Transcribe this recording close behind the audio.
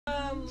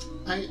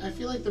I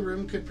feel like the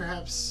room could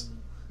perhaps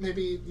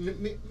maybe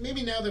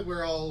now that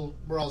we're all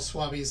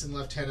swabbies and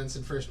lieutenants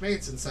and first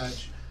mates and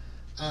such,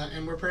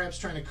 and we're perhaps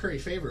trying to curry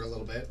favor a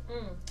little bit.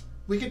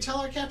 We could tell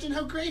our captain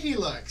how great he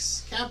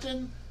looks.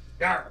 Captain,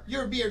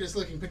 your beard is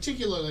looking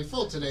particularly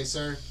full today,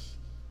 sir.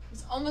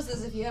 It's almost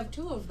as if you have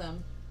two of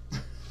them.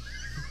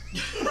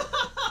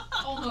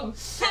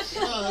 Almost.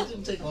 Oh, that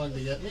didn't take long to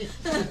get me.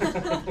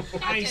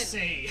 I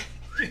say,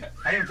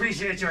 I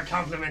appreciate your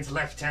compliments,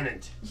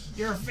 Lieutenant.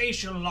 your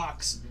facial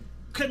locks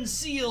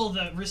conceal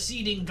the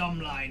receding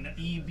gum line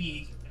ye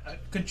be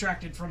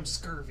contracted from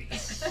scurvy.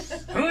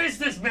 Who is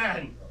this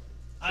man?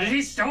 Did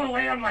he stow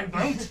away on my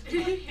boat?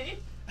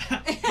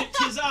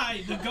 Tis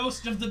I, the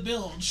ghost of the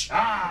bilge.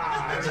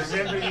 Ah, I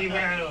remember ye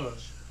well.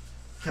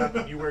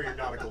 Captain, you wear your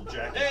nautical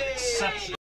jacket. Such